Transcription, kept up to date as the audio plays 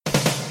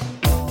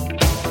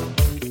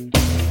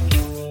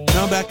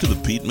back to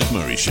the Pete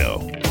McMurray Show.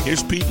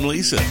 Here's Pete and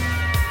Lisa.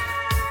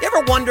 You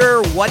ever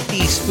wonder what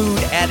these food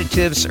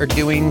additives are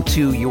doing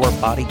to your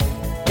body?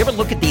 You ever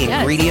look at the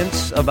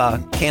ingredients of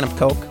a can of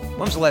Coke? When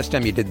was the last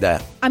time you did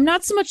that? I'm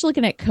not so much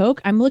looking at Coke.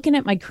 I'm looking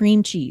at my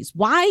cream cheese.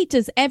 Why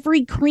does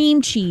every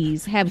cream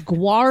cheese have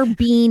guar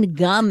bean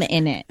gum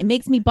in it? It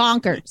makes me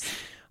bonkers.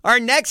 Our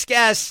next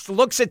guest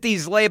looks at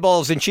these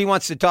labels, and she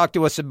wants to talk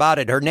to us about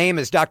it. Her name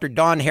is Dr.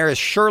 Dawn Harris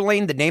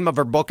Sherling. The name of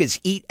her book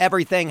is Eat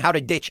Everything, How to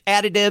Ditch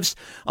Additives,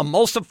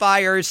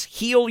 Emulsifiers,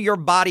 Heal Your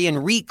Body,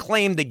 and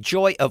Reclaim the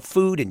Joy of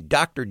Food. And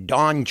Dr.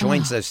 Dawn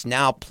joins us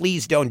now.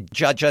 Please don't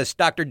judge us.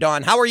 Dr.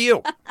 Dawn, how are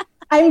you?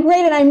 I'm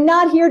great, and I'm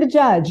not here to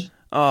judge.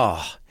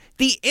 Oh,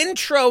 the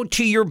intro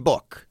to your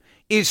book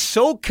is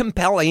so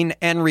compelling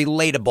and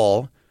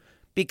relatable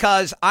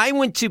because I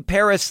went to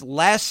Paris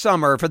last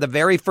summer for the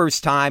very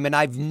first time, and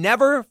I've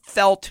never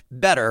felt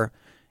better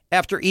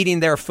after eating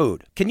their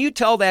food. Can you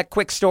tell that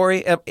quick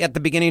story at the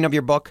beginning of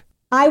your book?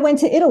 I went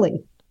to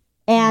Italy,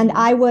 and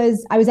I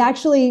was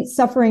actually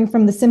suffering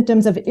from the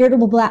symptoms of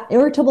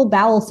irritable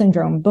bowel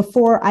syndrome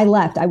before I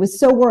left. I was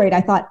so worried. I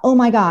thought, oh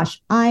my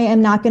gosh, I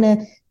am not going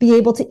to be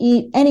able to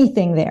eat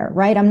anything there,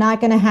 right? I'm not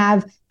going to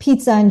have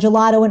pizza and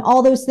gelato and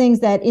all those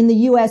things that in the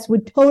US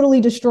would totally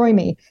destroy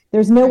me.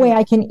 There's no way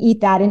I can eat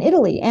that in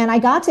Italy. And I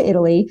got to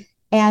Italy,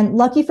 and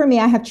lucky for me,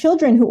 I have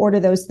children who order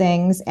those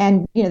things,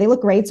 and they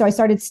look great. So I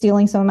started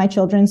stealing some of my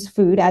children's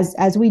food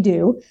as we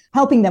do,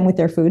 helping them with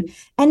their food,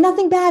 and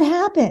nothing bad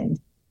happened.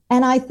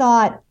 And I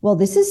thought, well,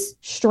 this is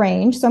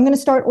strange. So I'm going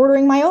to start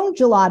ordering my own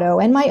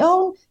gelato and my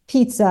own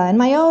pizza and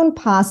my own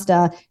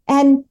pasta.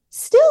 And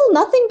still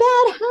nothing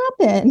bad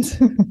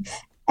happened.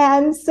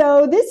 And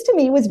so this to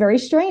me was very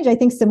strange. I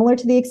think similar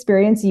to the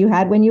experience you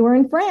had when you were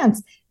in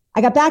France.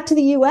 I got back to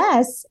the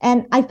US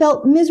and I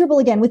felt miserable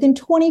again within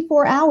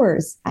 24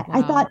 hours. Wow.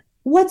 I thought,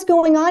 what's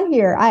going on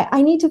here?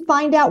 I need to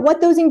find out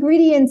what those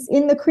ingredients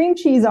in the cream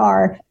cheese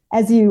are,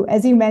 as you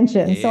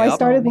mentioned. So I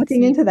started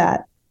looking into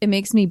that. It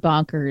makes me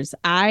bonkers.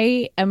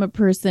 I am a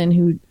person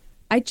who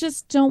I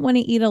just don't want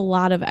to eat a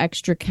lot of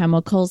extra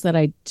chemicals that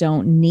I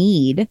don't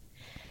need.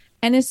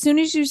 And as soon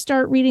as you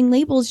start reading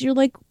labels, you're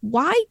like,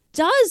 why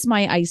does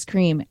my ice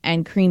cream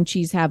and cream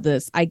cheese have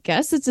this? I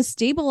guess it's a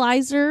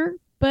stabilizer,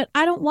 but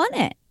I don't want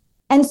it.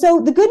 And so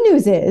the good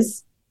news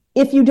is,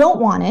 if you don't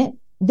want it,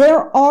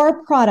 there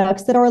are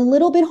products that are a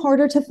little bit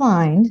harder to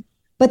find,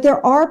 but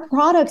there are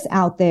products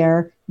out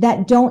there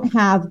that don't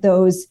have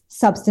those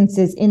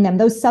substances in them.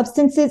 Those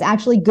substances,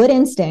 actually good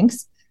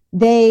instincts,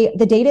 the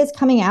data is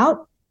coming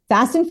out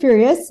fast and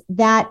furious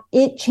that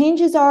it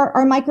changes our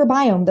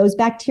microbiome, those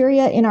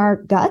bacteria in our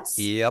guts.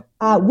 Yep.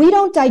 We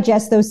don't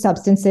digest those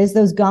substances,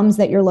 those gums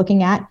that you're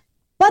looking at,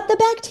 but the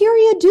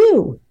bacteria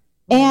do.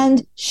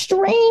 And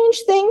strange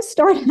things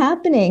start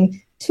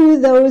happening to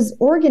those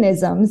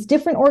organisms.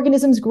 Different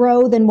organisms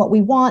grow than what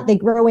we want. They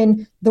grow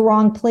in the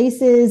wrong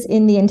places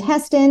in the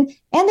intestine,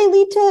 and they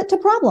lead to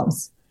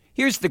problems.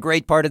 Here's the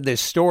great part of this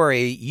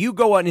story. You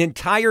go an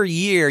entire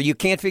year, you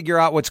can't figure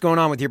out what's going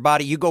on with your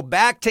body. You go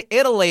back to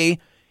Italy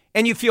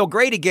and you feel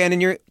great again,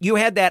 and you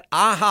had that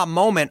aha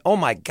moment. Oh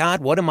my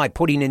God, what am I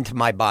putting into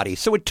my body?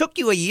 So it took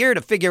you a year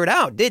to figure it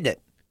out, didn't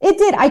it? It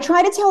did. I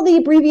try to tell the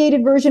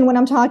abbreviated version when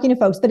I'm talking to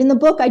folks, but in the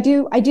book I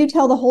do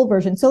tell the whole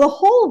version. So the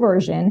whole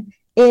version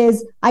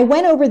is I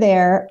went over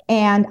there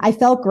and I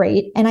felt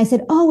great. And I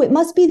said, oh, it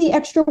must be the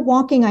extra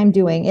walking I'm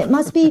doing. It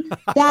must be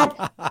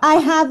that I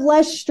have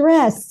less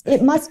stress.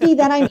 It must be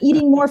that I'm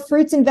eating more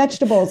fruits and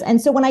vegetables. And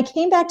so when I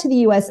came back to the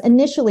US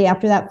initially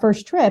after that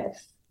first trip,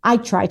 I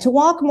tried to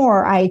walk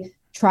more. I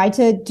tried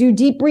to do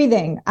deep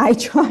breathing. I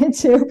tried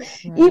to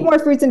eat more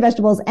fruits and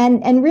vegetables.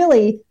 And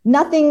really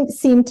nothing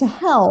seemed to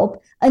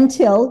help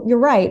until, you're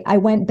right, I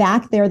went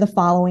back there the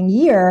following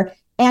year.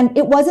 And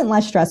it wasn't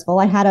less stressful.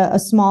 I had a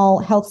small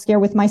health scare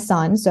with my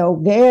son, so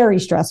very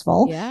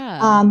stressful.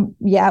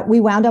 Yeah.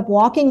 We wound up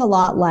walking a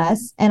lot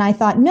less. And I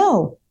thought,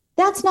 no,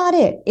 that's not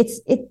it.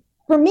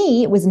 For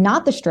me, it was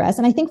not the stress.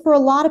 And I think for a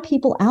lot of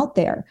people out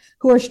there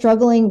who are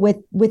struggling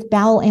with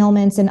bowel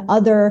ailments and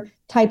other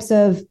types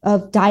of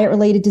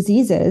diet-related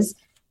diseases,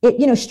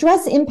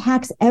 stress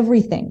impacts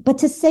everything. But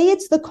to say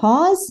it's the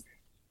cause,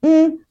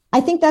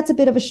 I think that's a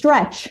bit of a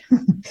stretch.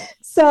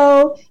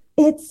 So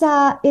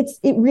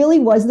it really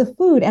was the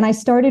food. And I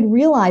started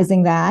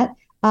realizing that,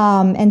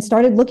 and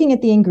started looking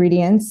at the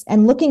ingredients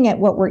and looking at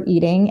what we're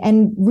eating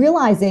and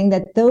realizing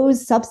that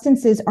those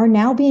substances are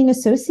now being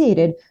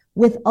associated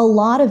with a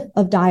lot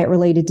of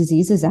diet-related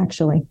diseases,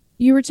 actually.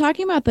 You were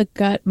talking about the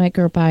gut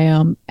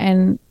microbiome,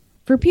 and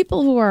for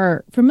people who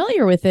are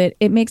familiar with it,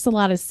 it makes a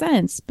lot of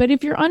sense. But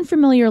if you're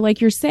unfamiliar, like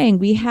you're saying,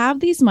 we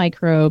have these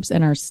microbes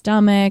in our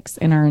stomachs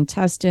and our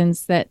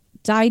intestines that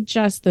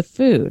digest the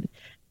food.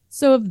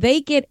 So if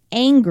they get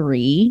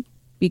angry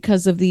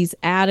because of these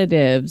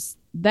additives,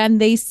 then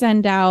they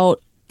send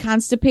out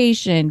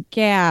constipation,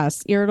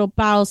 gas, irritable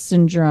bowel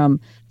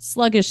syndrome,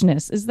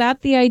 sluggishness. Is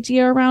that the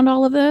idea around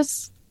all of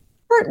this?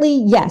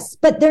 Partly, yes,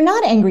 but they're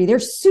not angry. They're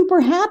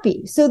super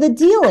happy. So the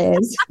deal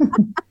is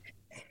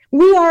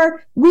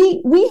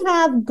we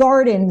have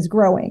gardens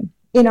growing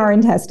in our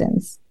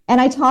intestines. And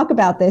I talk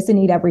about this in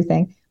Eat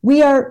Everything.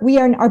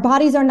 Our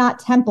bodies are not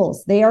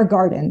temples. They are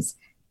gardens.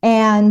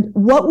 And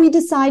what we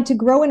decide to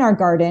grow in our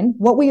garden,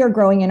 what we are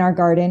growing in our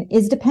garden,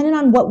 is dependent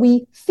on what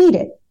we feed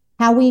it,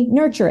 how we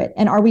nurture it.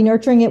 And are we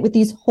nurturing it with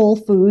these whole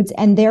foods?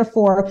 And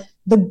therefore,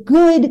 the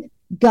good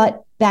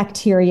gut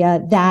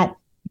bacteria that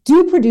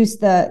do produce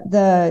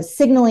the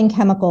signaling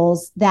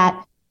chemicals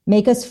that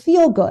make us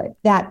feel good,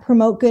 that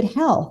promote good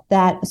health,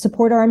 that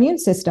support our immune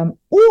system?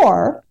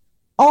 Or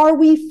are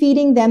we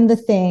feeding them the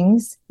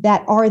things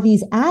that are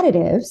these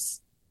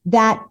additives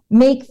that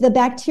make the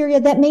bacteria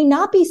that may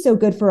not be so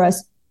good for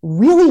us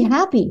really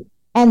happy,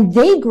 and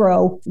they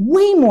grow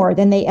way more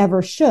than they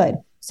ever should?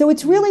 So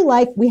it's really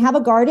like we have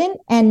a garden,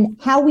 and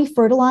how we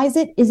fertilize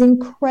it is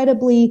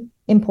incredibly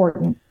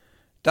important.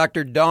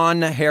 Dr.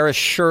 Dawn Harris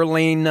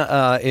Sherling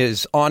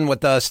is on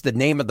with us. The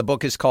name of the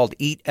book is called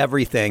Eat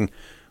Everything.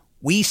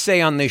 We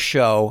say on this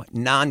show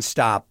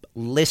nonstop,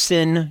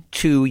 listen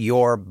to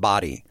your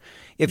body.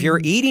 If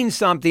you're eating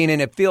something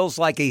and it feels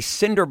like a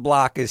cinder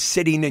block is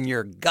sitting in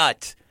your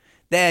gut,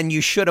 then you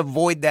should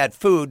avoid that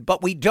food.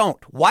 But we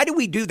don't. Why do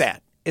we do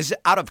that? Is it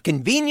out of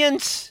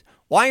convenience?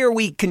 Why are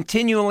we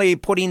continually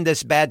putting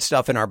this bad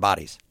stuff in our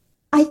bodies?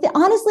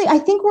 Honestly, I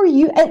think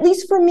at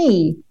least for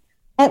me,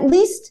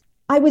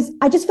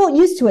 I just felt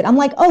used to it. I'm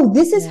like, oh,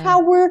 this is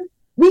how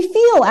we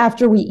feel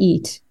after we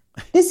eat.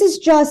 This is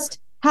just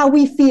how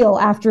we feel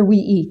after we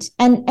eat.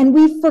 And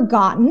we've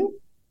forgotten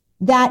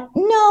that,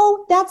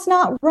 no, that's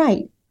not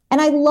right. And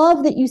I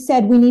love that you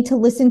said we need to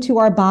listen to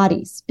our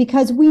bodies,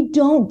 because we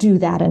don't do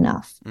that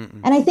enough.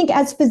 Mm-mm. And I think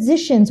as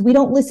physicians, we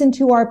don't listen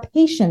to our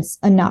patients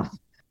enough.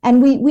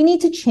 And we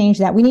need to change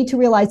that. We need to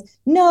realize,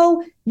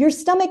 no, your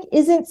stomach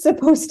isn't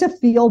supposed to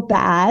feel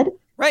bad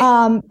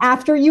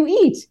after you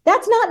eat.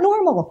 That's not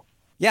normal.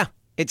 Yeah,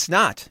 it's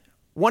not.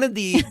 One of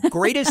the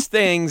greatest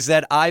things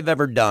that I've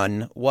ever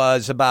done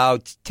was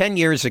about 10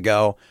 years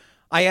ago.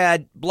 I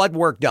had blood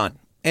work done,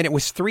 and it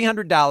was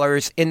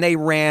 $300, and they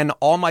ran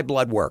all my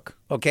blood work.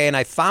 Okay, and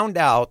I found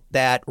out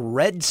that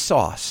red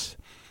sauce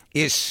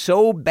is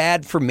so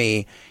bad for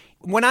me.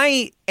 When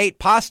I ate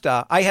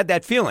pasta, I had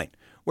that feeling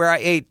where I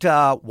ate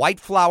white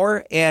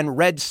flour and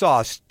red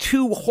sauce,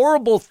 two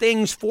horrible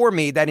things for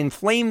me that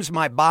inflames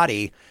my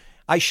body.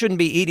 I shouldn't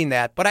be eating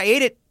that, but I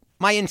ate it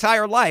my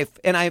entire life,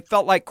 and I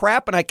felt like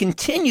crap, and I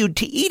continued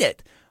to eat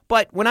it.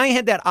 But when I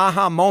had that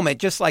aha moment,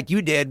 just like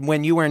you did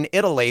when you were in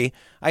Italy,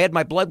 I had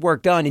my blood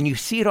work done, and you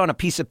see it on a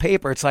piece of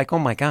paper. It's like, oh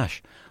my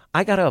gosh,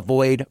 I got to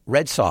avoid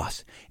red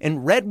sauce.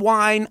 And red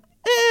wine,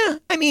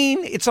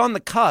 it's on the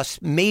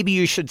cusp. Maybe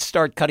you should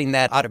start cutting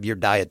that out of your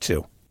diet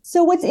too.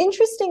 So what's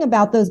interesting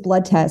about those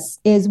blood tests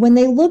is when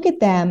they look at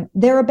them,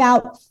 they're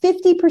about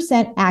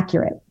 50%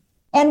 accurate.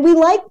 And we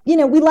like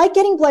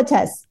getting blood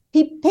tests.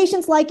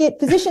 Patients like it,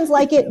 physicians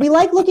like it. We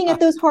like looking at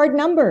those hard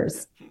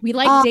numbers. We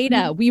like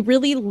data. We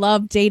really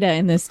love data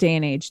in this day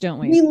and age, don't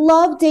we? We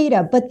love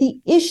data. But the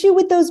issue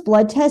with those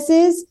blood tests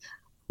is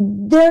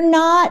they're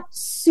not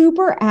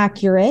super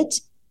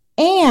accurate,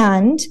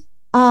 and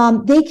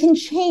they can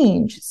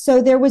change.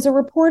 So there was a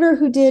reporter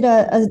who did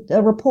a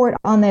report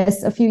on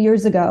this a few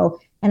years ago,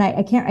 and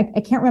I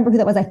can't remember who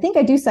that was. I think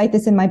I do cite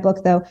this in my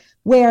book, though,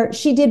 where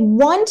she did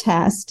one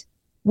test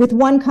with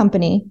one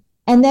company,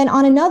 and then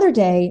on another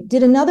day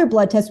did another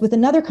blood test with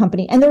another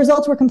company, and the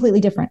results were completely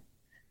different.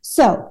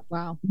 So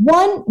wow.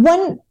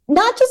 One,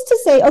 not just to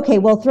say, okay,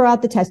 well, throw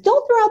out the test.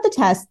 Don't throw out the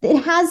test.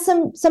 It has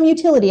some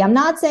utility. I'm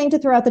not saying to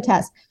throw out the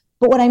test.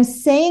 But what I'm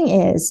saying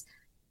is,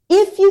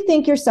 if you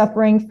think you're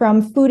suffering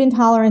from food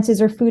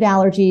intolerances or food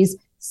allergies,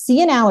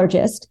 see an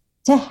allergist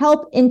to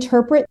help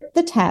interpret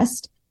the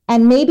test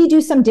and maybe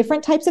do some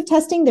different types of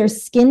testing.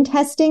 There's skin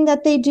testing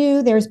that they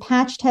do. There's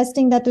patch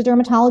testing that the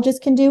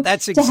dermatologist can do.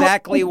 That's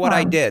exactly what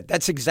I did.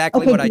 That's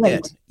exactly what I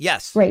did.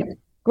 Yes. Great.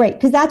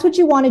 Because that's what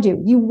you want to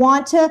do. You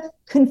want to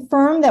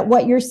confirm that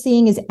what you're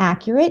seeing is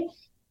accurate.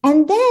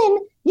 And then,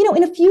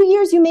 in a few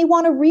years, you may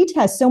want to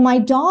retest. So my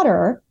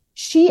daughter,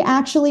 she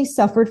actually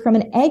suffered from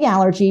an egg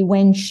allergy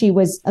when she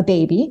was a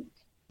baby,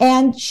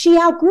 and she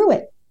outgrew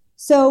it.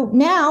 So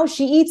now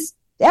she eats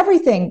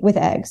everything with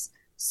eggs.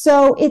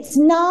 So it's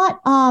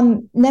not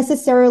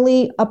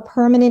necessarily a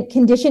permanent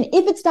condition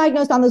if it's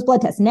diagnosed on those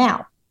blood tests.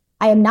 Now,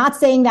 I am not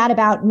saying that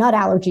about nut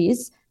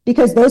allergies,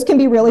 because those can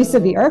be really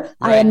severe.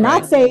 I am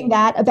not saying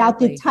that about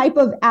the type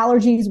of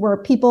allergies where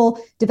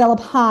people develop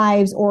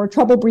hives or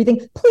trouble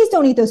breathing. Please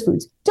don't eat those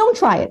foods. Don't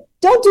try it.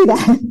 Don't do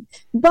that.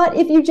 But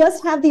if you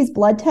just have these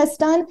blood tests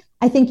done,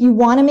 I think you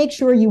want to make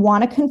sure you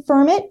want to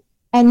confirm it.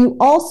 And you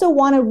also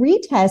want to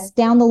retest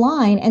down the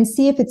line and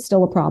see if it's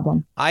still a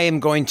problem. I am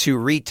going to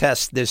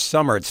retest this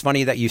summer. It's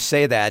funny that you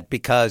say that,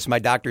 because my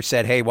doctor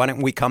said, hey, why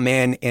don't we come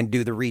in and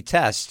do the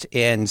retest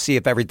and see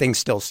if everything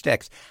still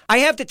sticks. I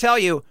have to tell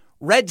you,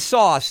 red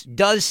sauce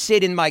does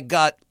sit in my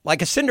gut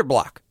like a cinder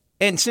block.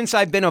 And since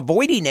I've been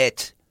avoiding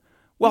it,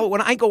 well,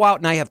 when I go out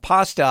and I have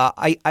pasta,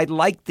 I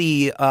like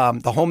the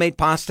homemade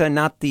pasta,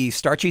 not the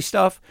starchy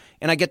stuff.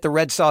 And I get the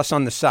red sauce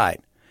on the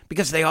side,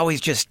 because they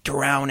always just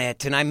drown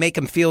it. And I make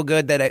them feel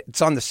good that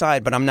it's on the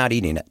side, but I'm not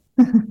eating it.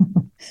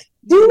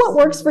 do what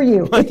works for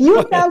you. If you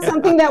have found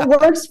something that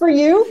works for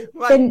you,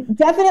 then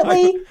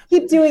definitely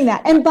keep doing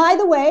that. And by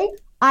the way,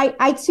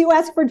 I too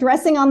ask for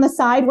dressing on the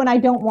side when I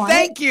don't want it.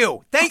 Thank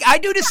you. I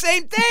do the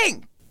same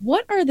thing.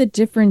 What are the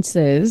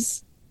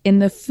differences in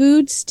the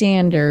food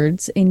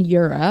standards in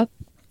Europe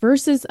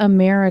versus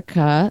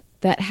America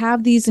that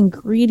have these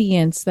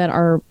ingredients that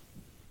are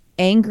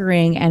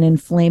angering and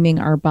inflaming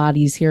our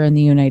bodies here in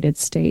the United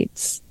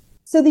States?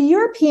 So the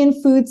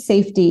European Food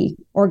Safety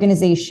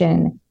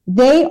Organization,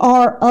 they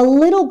are a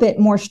little bit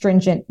more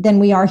stringent than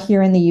we are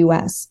here in the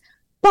US.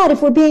 But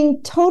if we're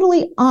being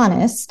totally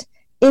honest,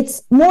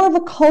 it's more of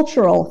a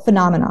cultural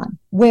phenomenon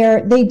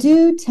where they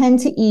do tend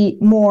to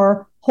eat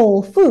more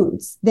whole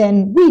foods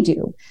than we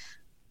do.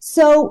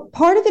 So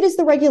part of it is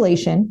the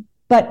regulation,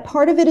 but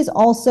part of it is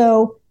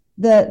also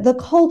the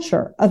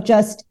culture of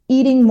just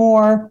eating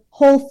more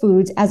whole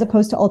foods as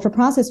opposed to ultra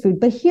processed food.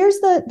 But here's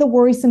the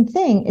worrisome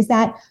thing is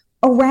that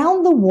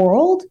around the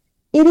world,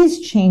 it is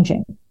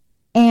changing.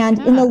 And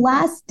in the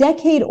last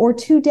decade or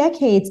 2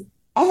 decades,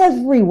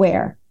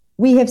 everywhere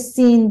we have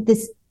seen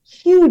this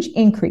huge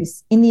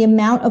increase in the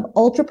amount of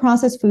ultra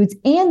processed foods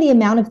and the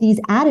amount of these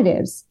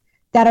additives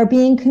that are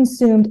being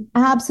consumed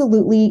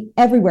absolutely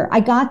everywhere. I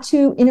got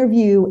to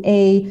interview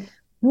a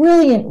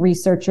brilliant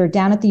researcher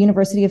down at the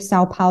University of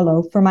Sao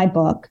Paulo for my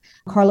book,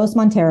 Carlos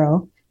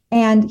Montero.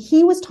 And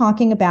he was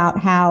talking about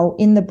how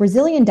in the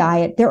Brazilian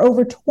diet, they're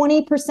over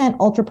 20%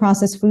 ultra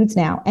processed foods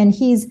now. And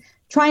he's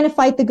trying to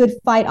fight the good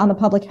fight on the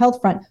public health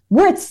front.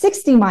 We're at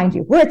 60, mind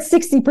you, we're at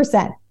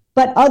 60%.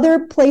 But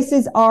other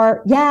places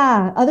are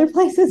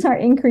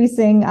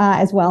increasing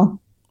as well.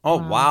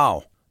 Oh,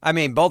 wow. I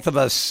mean, both of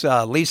us,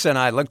 Lisa and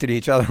I looked at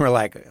each other and were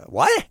like,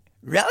 what?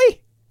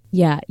 Really?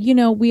 Yeah. You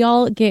know, we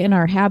all get in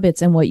our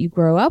habits and what you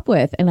grow up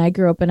with. And I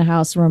grew up in a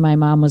house where my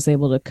mom was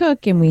able to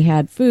cook and we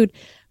had food.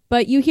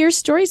 But you hear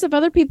stories of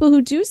other people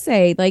who do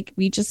say, like,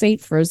 we just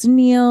ate frozen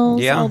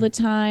meals all the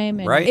time.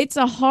 And right. It's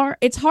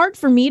hard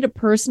for me to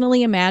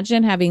personally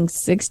imagine having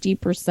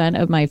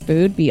 60% of my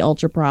food be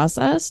ultra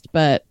processed,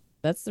 but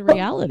that's the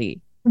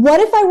reality. What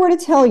if I were to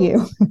tell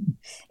you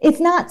it's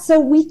not? So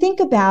we think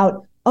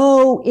about,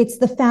 oh, it's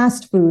the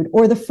fast food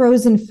or the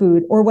frozen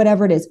food or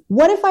whatever it is.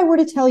 What if I were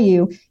to tell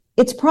you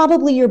it's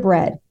probably your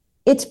bread?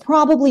 It's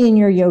probably in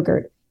your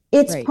yogurt.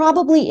 It's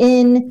probably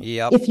in,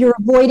 if you're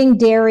avoiding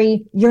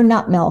dairy, your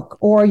nut milk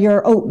or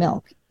your oat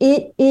milk.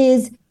 It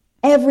is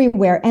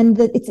everywhere and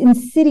it's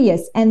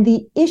insidious. And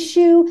the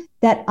issue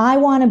that I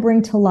want to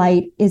bring to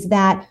light is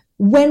that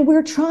when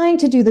we're trying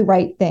to do the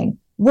right thing,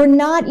 we're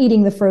not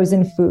eating the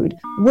frozen food.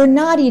 We're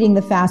not eating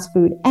the fast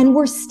food. And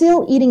we're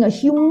still eating a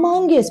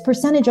humongous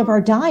percentage of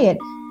our diet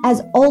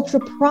as ultra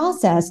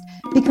processed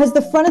because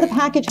the front of the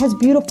package has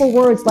beautiful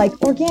words like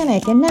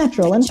organic and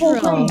natural and whole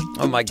grain.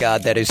 Oh my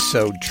God, that is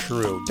so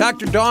true.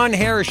 Dr. Dawn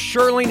Harris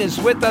Sherling is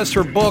with us.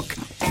 Her book,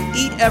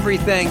 Eat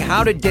Everything,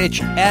 How to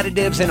Ditch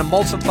Additives and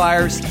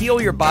Emulsifiers,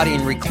 Heal Your Body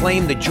and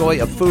Reclaim the Joy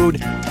of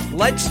Food.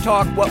 Let's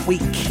talk what we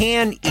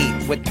can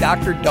eat with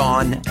Dr.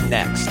 Dawn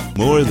next.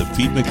 More of the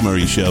Pete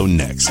McMurray Show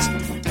next.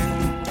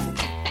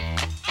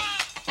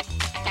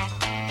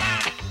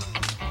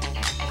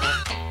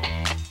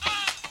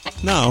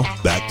 Now,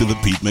 back to the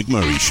Pete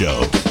McMurray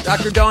Show.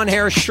 Dr. Dawn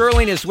Harris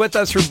Sherling is with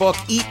us. Her book,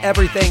 Eat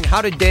Everything,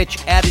 How to Ditch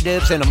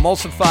Additives and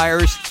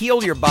Emulsifiers,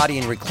 Heal Your Body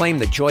and Reclaim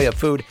the Joy of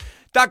Food.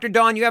 Dr.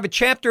 Dawn, you have a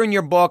chapter in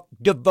your book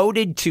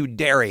devoted to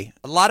dairy.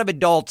 A lot of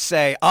adults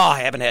say,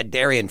 I haven't had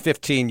dairy in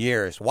 15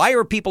 years. Why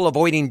are people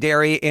avoiding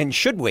dairy, and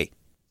should we?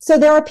 So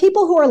there are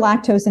people who are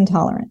lactose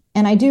intolerant.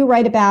 And I do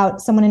write about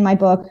someone in my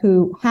book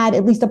who had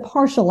at least a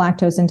partial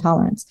lactose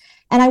intolerance.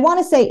 And I want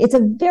to say it's a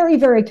very,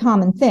 very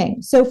common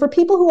thing. So for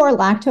people who are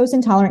lactose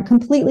intolerant,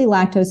 completely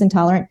lactose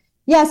intolerant,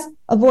 yes,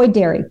 avoid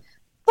dairy.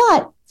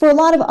 But for a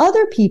lot of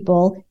other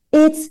people,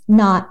 it's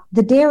not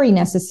the dairy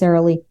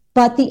necessarily,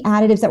 but the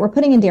additives that we're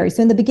putting in dairy.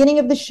 So in the beginning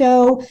of the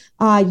show,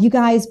 you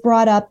guys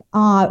brought up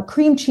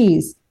cream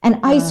cheese and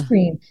ice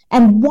cream.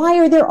 And why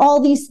are there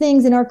all these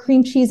things in our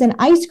cream cheese and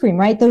ice cream,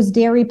 right? Those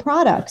dairy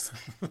products.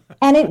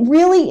 And it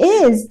really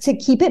is to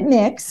keep it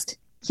mixed,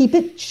 keep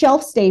it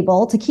shelf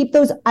stable, to keep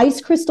those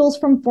ice crystals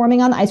from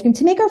forming on the ice cream,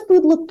 to make our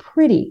food look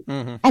pretty.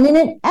 Mm-hmm. And in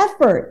an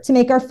effort to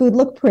make our food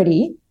look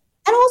pretty,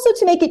 and also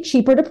to make it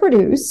cheaper to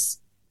produce,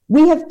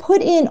 we have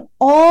put in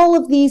all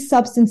of these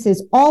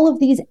substances, all of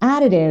these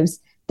additives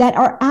that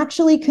are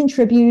actually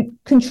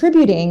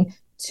contributing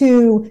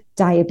to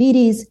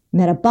diabetes,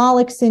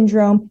 metabolic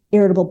syndrome,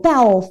 irritable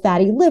bowel,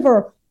 fatty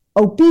liver,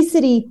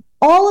 obesity.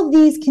 All of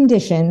these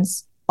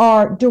conditions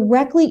are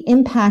directly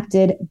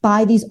impacted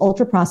by these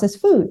ultra-processed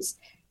foods.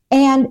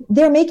 And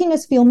they're making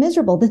us feel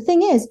miserable. The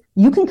thing is,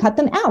 you can cut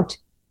them out.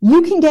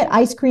 You can get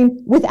ice cream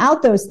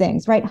without those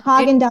things, right?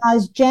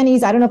 Haagen-Dazs,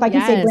 Jenny's, I don't know if I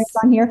can say brands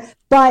on here,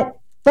 but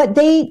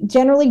they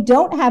generally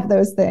don't have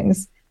those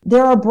things.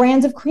 There are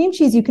brands of cream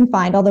cheese you can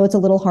find, although it's a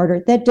little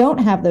harder, that don't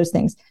have those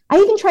things. I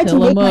even tried to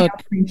make my own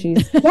cream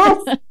cheese.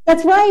 Yes,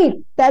 that's right.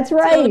 That's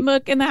right.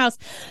 Tillamook in the house.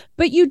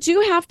 But you do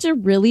have to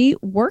really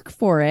work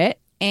for it.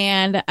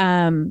 And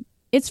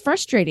it's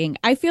frustrating.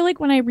 I feel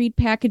like when I read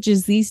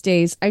packages these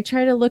days, I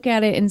try to look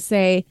at it and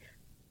say,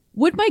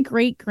 Would my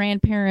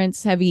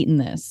great-grandparents have eaten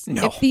this?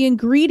 No. If the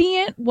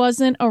ingredient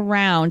wasn't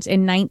around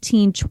in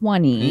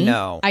 1920,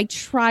 no. I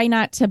try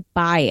not to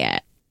buy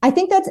it. I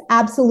think that's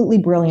absolutely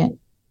brilliant.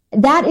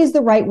 That is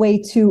the right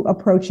way to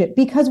approach it,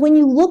 because when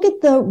you look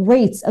at the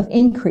rates of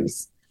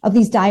increase of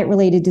these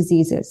diet-related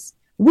diseases,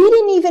 we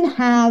didn't even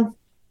have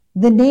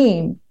the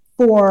name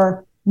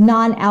for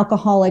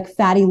non-alcoholic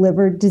fatty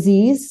liver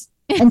disease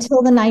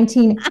until the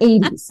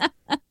 1980s.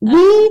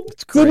 We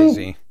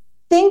didn't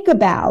think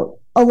about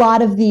a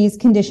lot of these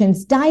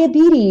conditions.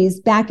 Diabetes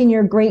back in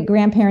your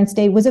great-grandparents'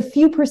 day was a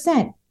few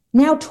percent.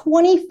 Now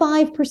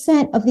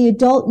 25% of the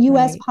adult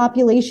U.S.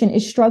 population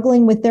is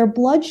struggling with their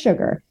blood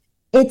sugar.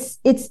 It's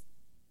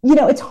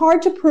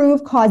hard to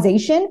prove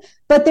causation,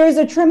 but there's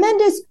a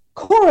tremendous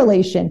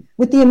correlation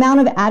with the amount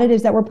of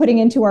additives that we're putting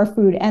into our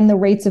food and the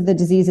rates of the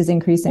diseases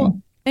increasing.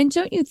 Well, and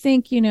don't you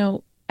think,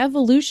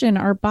 evolution,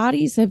 our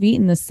bodies have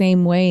eaten the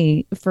same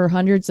way for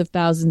hundreds of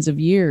thousands of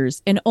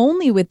years. And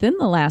only within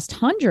the last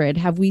 100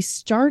 have we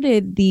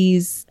started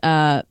these,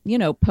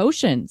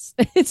 potions.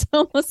 It's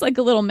almost like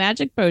a little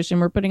magic potion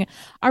we're putting.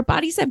 Our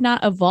bodies have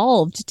not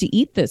evolved to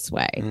eat this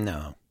way.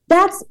 No.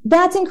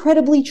 That's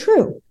incredibly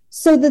true.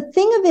 So the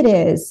thing of it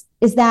is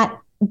that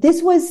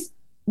this was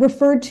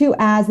referred to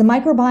as, the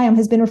microbiome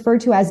has been referred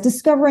to as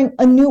discovering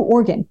a new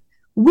organ.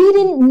 We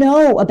didn't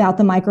know about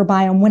the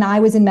microbiome when I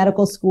was in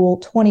medical school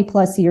 20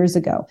 plus years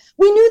ago.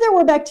 We knew there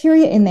were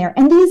bacteria in there,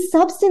 and these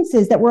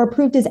substances that were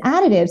approved as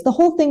additives, the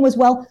whole thing was,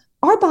 well,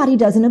 our body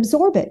doesn't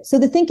absorb it. So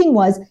the thinking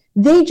was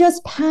they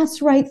just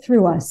pass right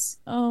through us,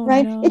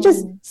 right? No. It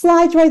just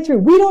slides right through.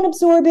 We don't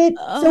absorb it,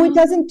 so it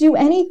doesn't do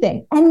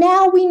anything. And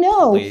now we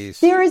know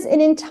there is an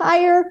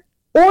entire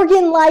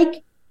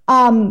organ-like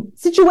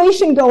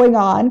situation going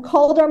on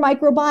called our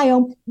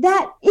microbiome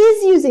that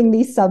is using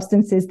these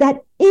substances, that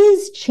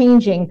is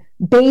changing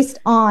based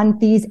on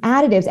these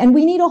additives. And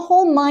we need a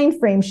whole mind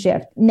frame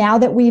shift now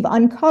that we've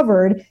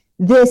uncovered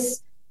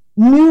this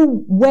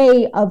new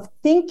way of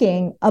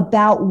thinking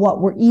about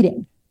what we're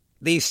eating.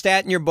 The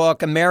stat in your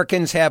book,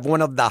 Americans have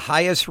one of the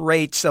highest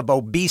rates of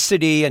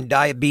obesity and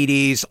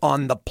diabetes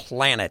on the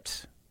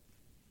planet.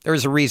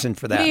 There's a reason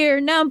for that.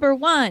 We're number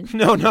one.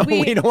 No,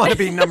 we don't want to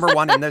be number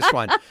one in this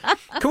one.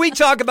 Can we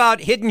talk about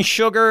hidden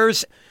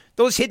sugars?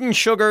 Those hidden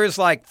sugars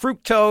like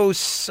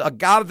fructose,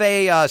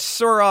 agave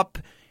syrup.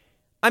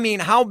 I mean,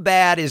 how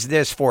bad is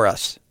this for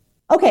us?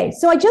 Okay,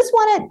 so I just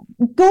want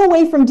to go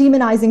away from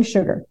demonizing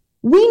sugar.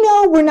 We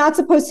know we're not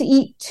supposed to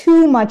eat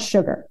too much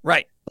sugar.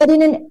 Right. But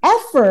in an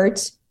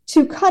effort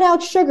to cut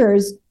out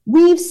sugars,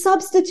 we've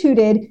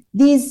substituted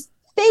these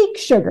fake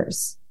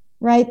sugars,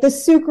 right? The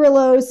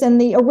sucralose and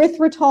the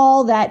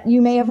erythritol that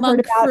you may have heard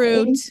about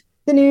in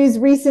the news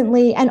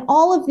recently, and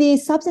all of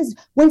these substances.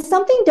 When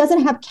something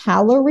doesn't have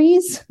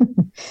calories,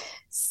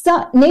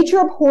 nature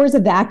abhors a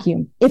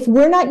vacuum. If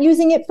we're not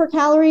using it for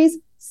calories,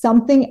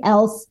 something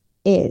else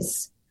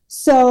is.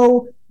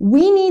 So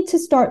we need to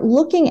start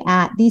looking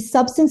at these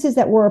substances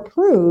that were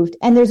approved,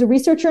 and there's a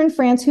researcher in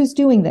France who's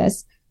doing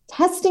this,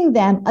 testing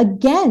them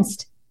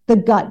against the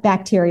gut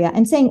bacteria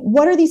and saying,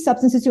 what are these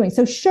substances doing?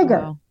 So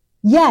sugar,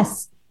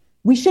 yes,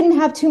 we shouldn't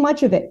have too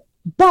much of it.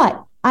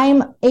 But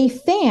I'm a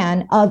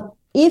fan of,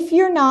 if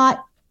you're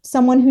not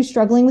someone who's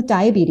struggling with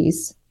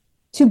diabetes,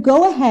 to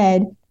go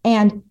ahead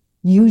and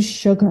use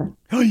sugar.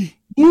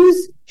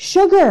 Use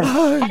sugar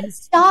and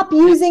stop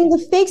using the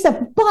fake stuff,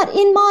 but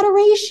in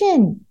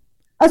moderation.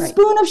 A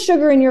spoon of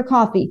sugar in your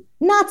coffee,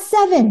 not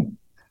 7.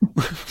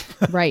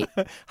 Right.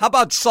 How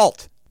about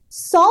salt?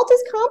 Salt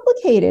is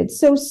complicated.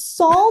 So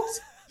salt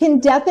can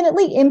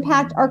definitely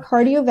impact our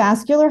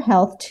cardiovascular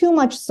health. Too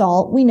much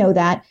salt, we know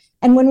that.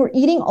 And when we're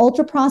eating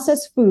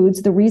ultra-processed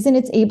foods, the reason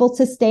it's able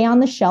to stay on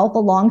the shelf a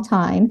long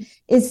time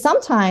is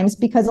sometimes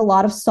because a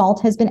lot of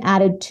salt has been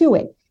added to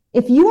it.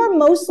 If you are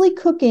mostly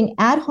cooking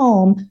at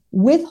home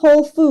with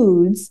whole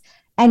foods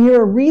and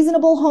you're a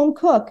reasonable home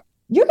cook,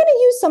 you're going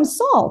to use some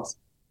salt,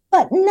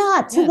 but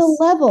not to the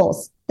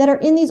levels that are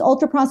in these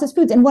ultra-processed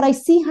foods. And what I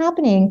see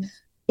happening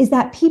is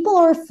that people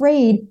are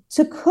afraid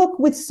to cook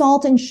with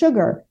salt and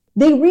sugar.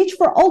 They reach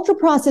for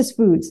ultra-processed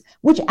foods,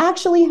 which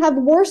actually have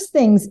worse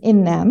things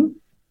in them,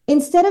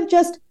 instead of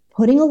just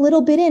putting a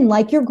little bit in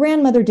like your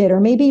grandmother did, or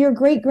maybe your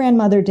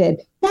great-grandmother did.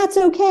 That's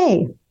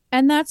okay.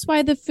 And that's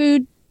why the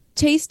food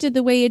tasted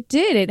the way it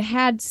did. It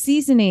had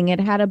seasoning. It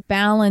had a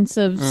balance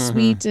of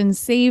sweet and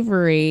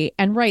savory.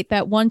 And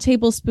that 1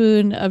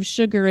 tablespoon of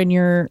sugar in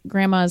your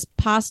grandma's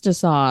pasta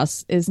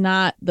sauce is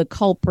not the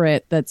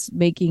culprit that's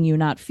making you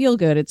not feel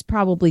good. It's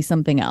probably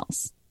something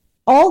else.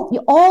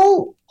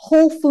 All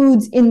whole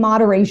foods in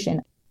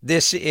moderation.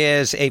 This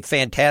is a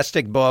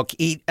fantastic book,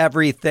 Eat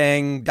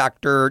Everything,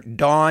 Dr.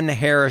 Dawn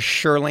Harris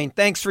Sherling.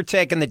 Thanks for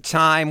taking the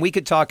time. We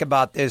could talk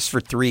about this for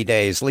 3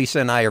 days. Lisa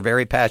and I are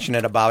very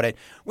passionate about it.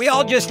 We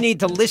all just need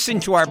to listen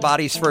to our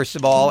bodies, first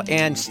of all,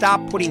 and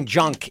stop putting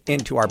junk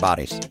into our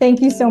bodies. Thank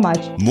you so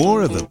much.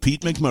 More of the Pete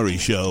McMurray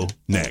Show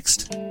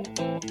next.